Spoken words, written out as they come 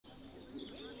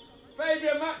maybe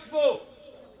a match ball.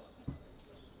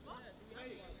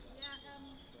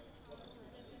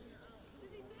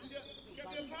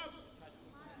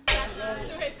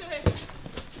 Still here.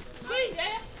 Squeeze,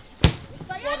 yeah?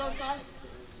 Well done, son.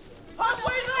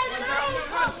 Halfway line now!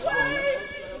 Halfway!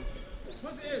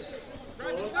 Positive.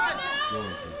 Right inside.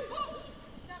 Oh.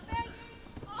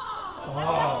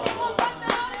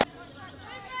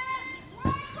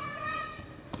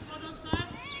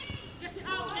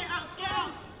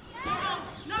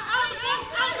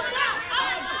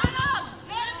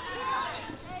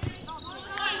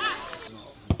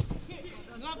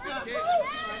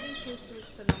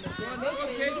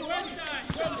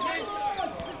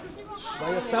 By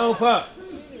yourself up.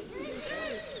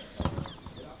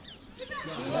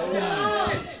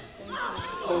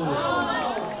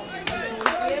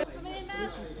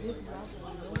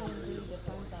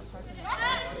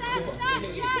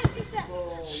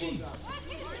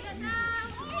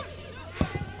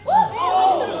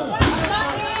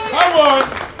 Come on!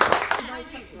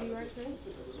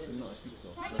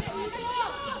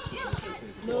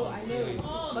 No, I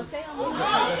know. But say I'm Come on,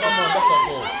 that's a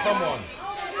goal. Come on.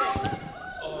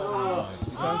 Oh,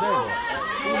 you sound there.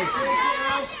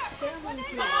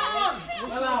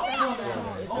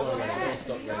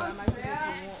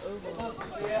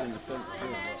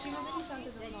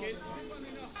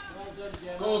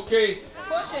 Okay.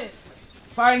 push it.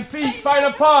 Find feet, find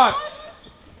a pass.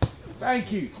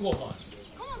 Thank you. Go on.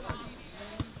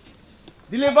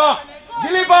 Deliver.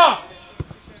 Deliver.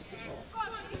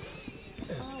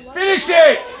 Finish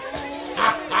it.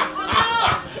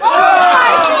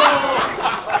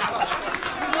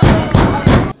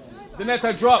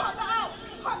 Zanetta, drop.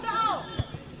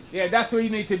 Yeah, that's where you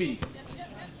need to be.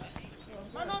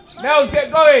 Nels,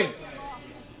 get going.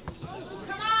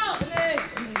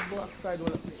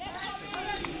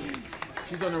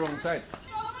 She's on the wrong side.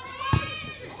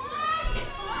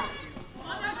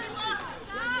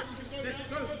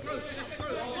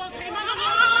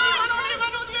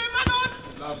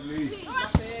 Lovely.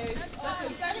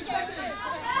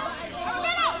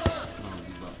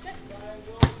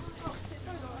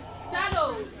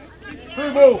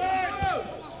 Through ball.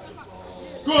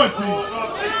 Good team.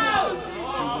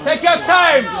 Take your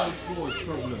time.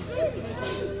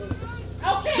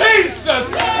 Jesus!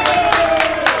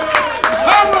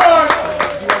 Come on!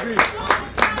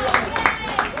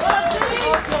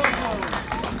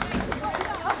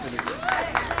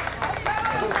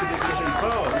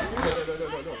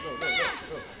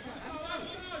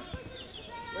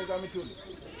 Where's Amitul?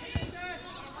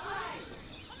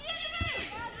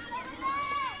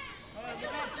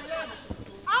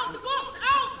 Out the box!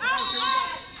 Out! Out!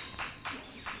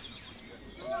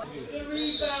 The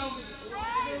rebound!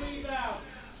 The rebound!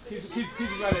 Kiss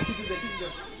right there, kiss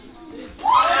there.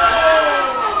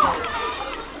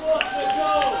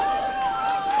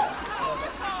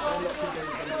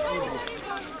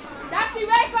 That's the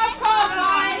wake-up call,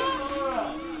 guys!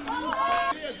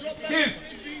 Kiss!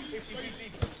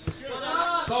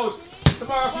 Goes.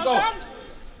 Tomorrow off you go.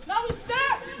 Now we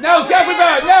step! Nels, get with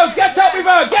her! Nels, get up with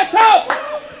her! Get up!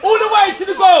 All the way to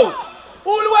the goal!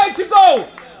 All the way to goal!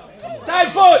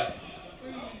 Side foot!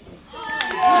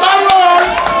 Come on!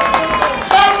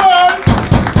 Come on!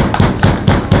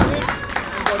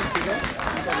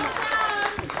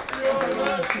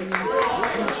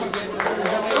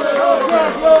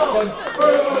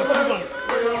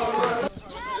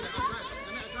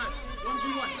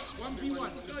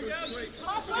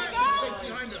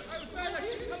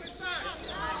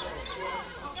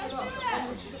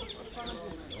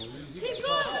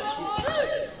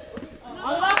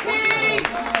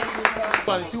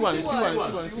 It's 2-1.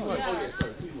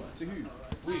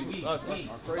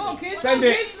 Go on, kids. Send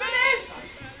it. Kids, finish.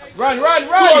 Run!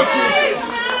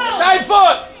 Side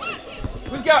foot!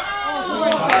 We got.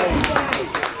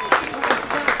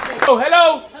 Oh, hello!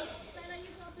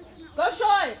 Go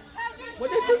short. What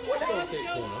they do? What they take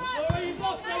corner?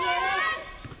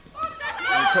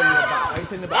 I'm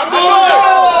turning the back. I'm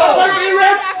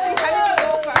Actually, how did you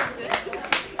go past this?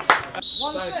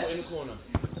 One Side step. foot in the corner.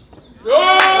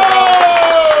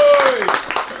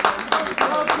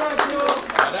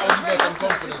 That was to get some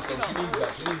confidence though.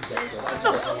 She needs that. So that's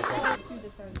to get some confidence.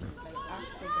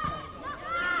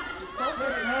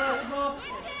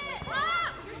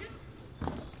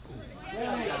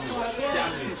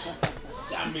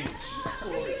 Damage.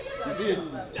 Sorry. You did.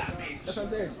 Damage. That's what I'm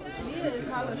saying. He is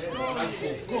hella strong. And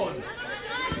for gone.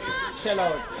 Shell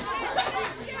out.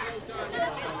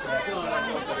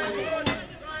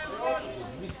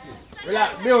 Relax,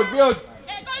 build.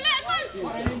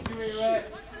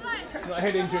 It's not a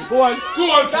head injury. Go on,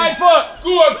 side foot. Go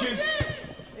on, kids.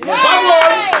 Come on.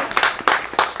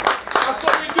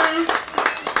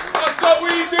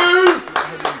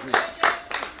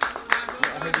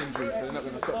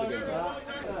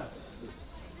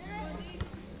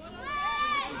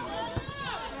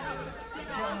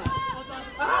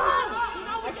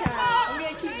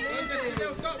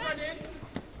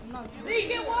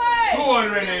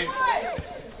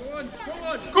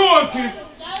 Marcus.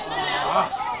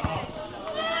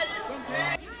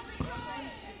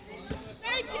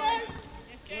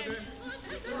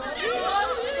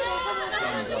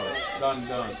 Done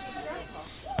dance.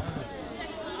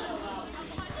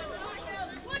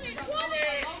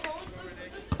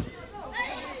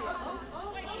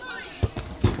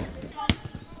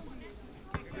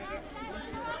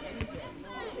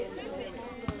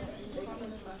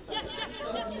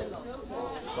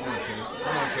 Come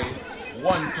on, Kay.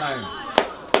 One time.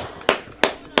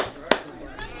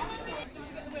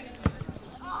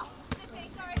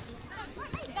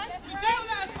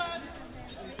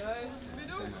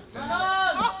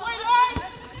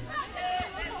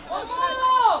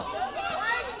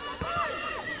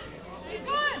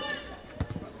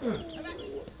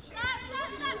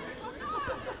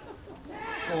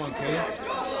 Go on, Kay.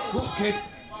 Good kick.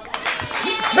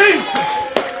 Jesus!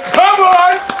 Come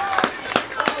on!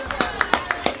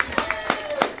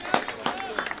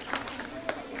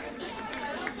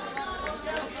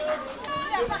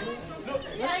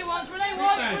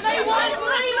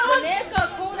 Vanessa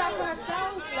called out for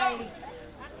herself, like.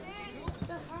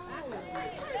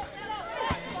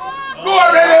 Go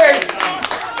already!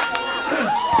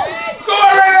 Go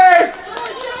already!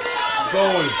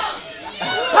 Goal.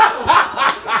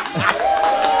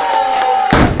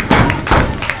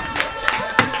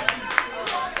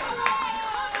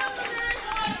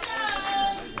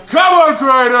 Come on,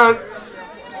 Croydon!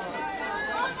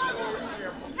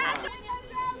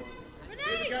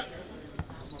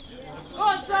 Go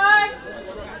on, son.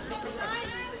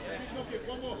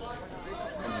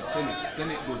 Send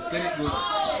it good.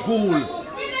 Bull!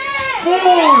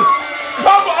 Bull!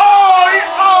 Come on!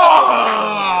 Oh!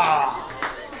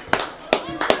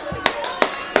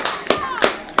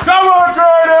 Come on,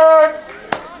 Croydon!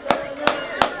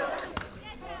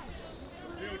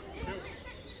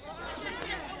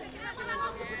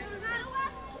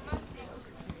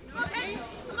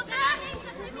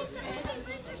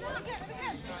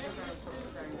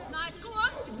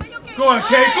 Go on,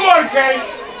 Kay. Go on, Kay.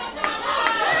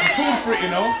 She's too for it, you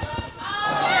know.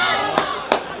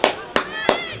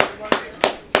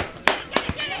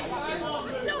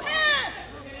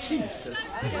 Jesus.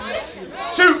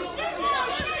 Shoot.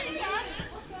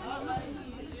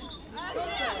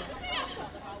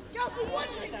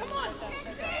 Come on.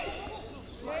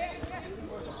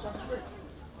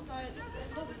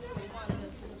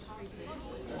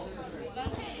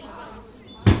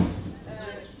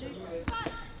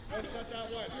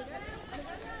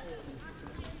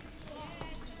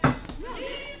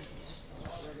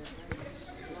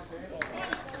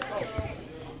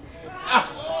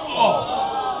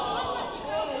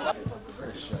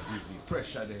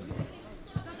 Pressure them.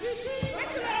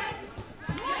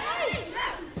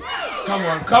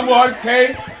 Come on,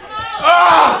 Kay.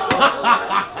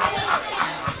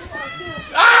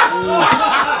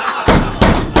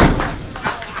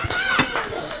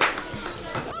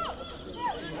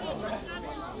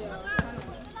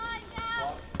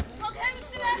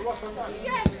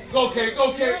 Go, Kay.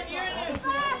 Go, Kay.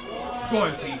 Go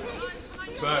on, T.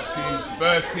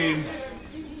 Burstings.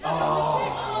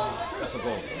 Oh, that's a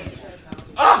goal.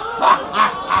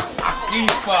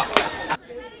 Keeper.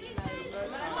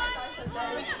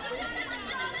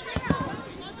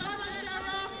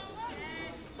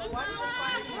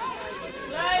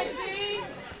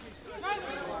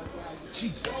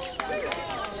 Jesus.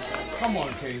 Come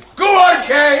on, Kay. Go on,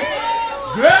 Kay.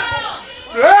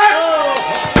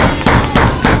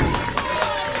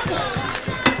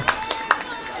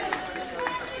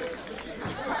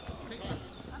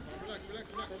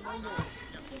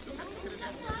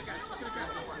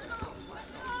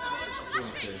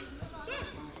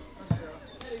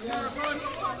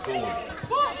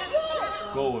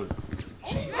 Goal.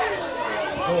 Jesus.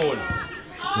 Goal.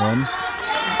 One.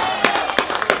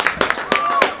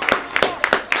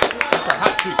 That's a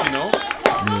hat trick, you know.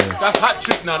 Yeah. That's hat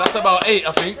trick now. That's about 8,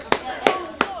 I think.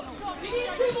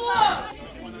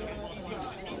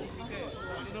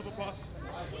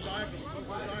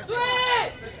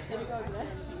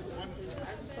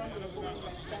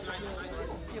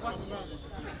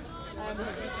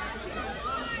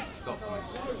 Stop,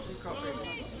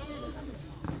 man.